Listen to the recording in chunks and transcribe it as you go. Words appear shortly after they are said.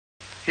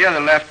Here the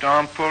left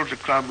arm pulls the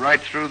club right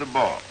through the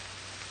ball.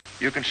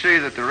 You can see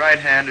that the right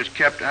hand is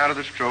kept out of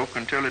the stroke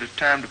until it is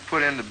time to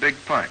put in the big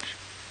punch.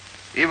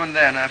 Even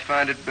then, I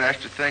find it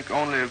best to think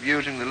only of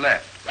using the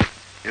left.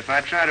 If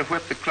I try to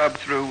whip the club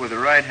through with the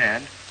right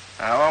hand,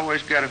 I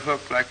always get a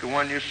hook like the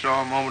one you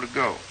saw a moment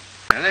ago.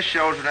 Now this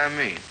shows what I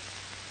mean.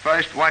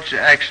 First, watch the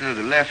action of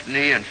the left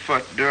knee and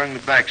foot during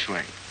the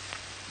backswing.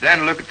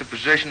 Then look at the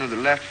position of the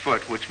left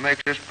foot, which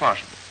makes this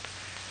possible.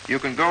 You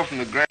can go from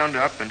the ground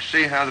up and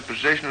see how the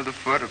position of the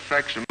foot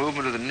affects the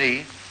movement of the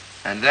knee,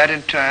 and that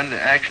in turn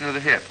the action of the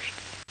hips.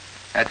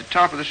 At the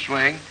top of the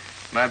swing,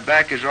 my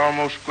back is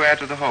almost square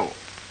to the hole.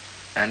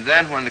 And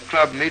then when the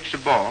club meets the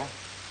ball,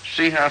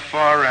 see how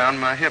far around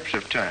my hips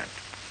have turned.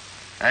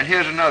 And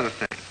here's another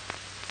thing.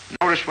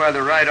 Notice where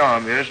the right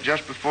arm is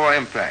just before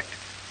impact,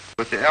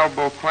 with the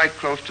elbow quite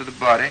close to the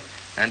body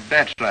and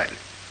bent slightly.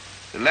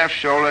 The left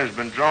shoulder has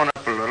been drawn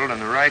up a little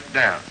and the right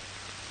down.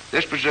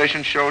 This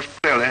position shows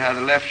clearly how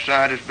the left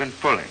side has been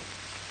pulling.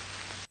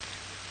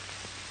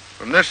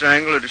 From this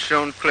angle, it is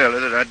shown clearly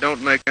that I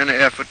don't make any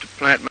effort to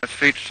plant my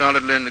feet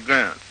solidly in the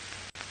ground.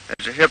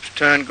 As the hips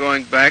turn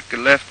going back, the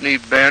left knee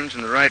bends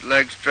and the right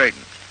leg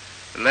straightens.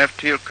 The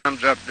left heel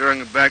comes up during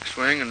the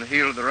backswing and the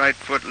heel of the right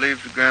foot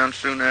leaves the ground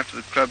soon after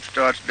the club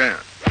starts down.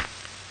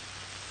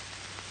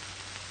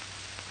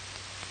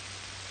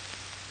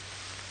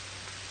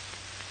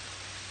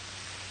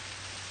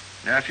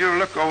 Now if you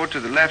look over to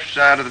the left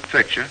side of the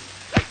picture,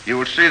 you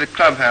will see the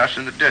clubhouse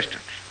in the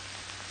distance.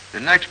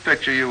 The next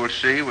picture you will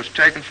see was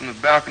taken from the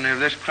balcony of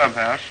this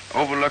clubhouse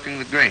overlooking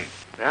the green.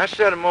 Now I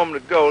said a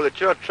moment ago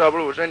that your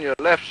trouble was in your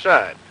left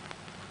side.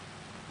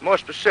 More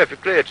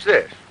specifically, it's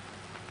this.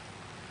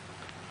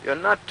 You're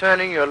not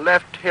turning your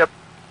left hip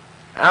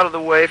out of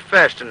the way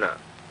fast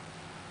enough.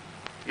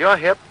 Your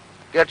hip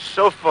gets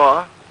so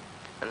far,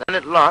 and then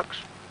it locks,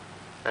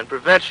 and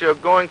prevents your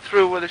going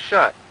through with a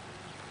shot.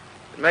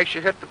 It makes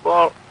you hit the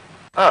ball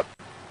up,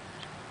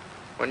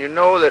 when you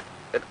know that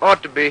it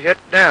ought to be hit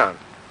down.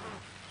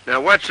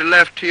 Now watch the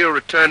left heel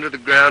return to the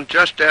ground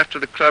just after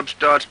the club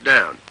starts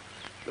down.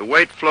 The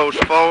weight flows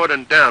forward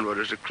and downward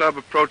as the club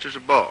approaches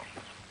the ball.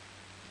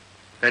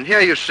 And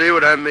here you see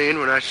what I mean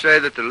when I say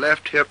that the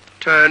left hip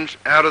turns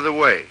out of the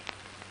way.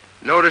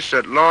 Notice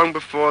that long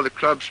before the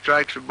club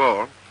strikes the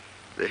ball,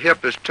 the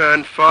hip is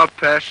turned far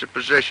past the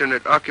position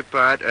it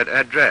occupied at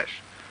address.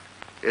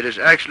 It is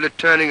actually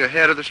turning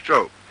ahead of the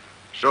stroke,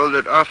 so that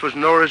it offers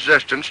no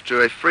resistance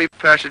to a free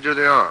passage of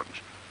the arms.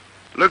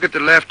 Look at the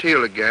left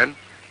heel again,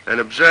 and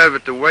observe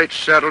that the weight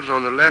settles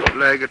on the left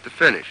leg at the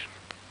finish.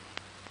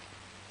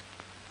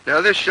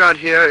 Now this shot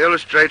here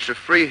illustrates a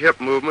free hip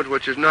movement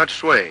which is not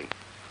swaying.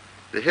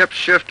 The hips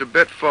shift a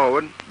bit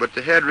forward, but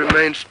the head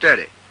remains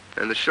steady,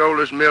 and the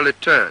shoulders merely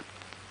turn.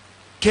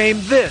 Came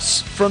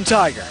this from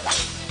Tiger.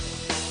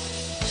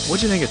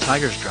 What'd you think of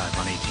Tiger's drive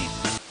on 18?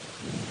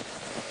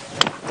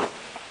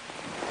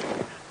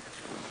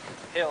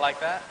 Hit it like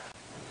that.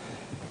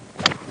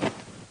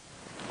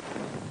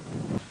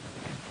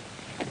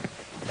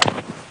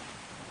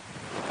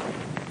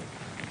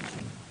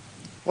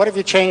 What have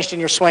you changed in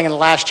your swing in the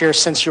last year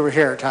since you were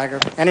here,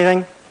 Tiger?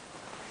 Anything?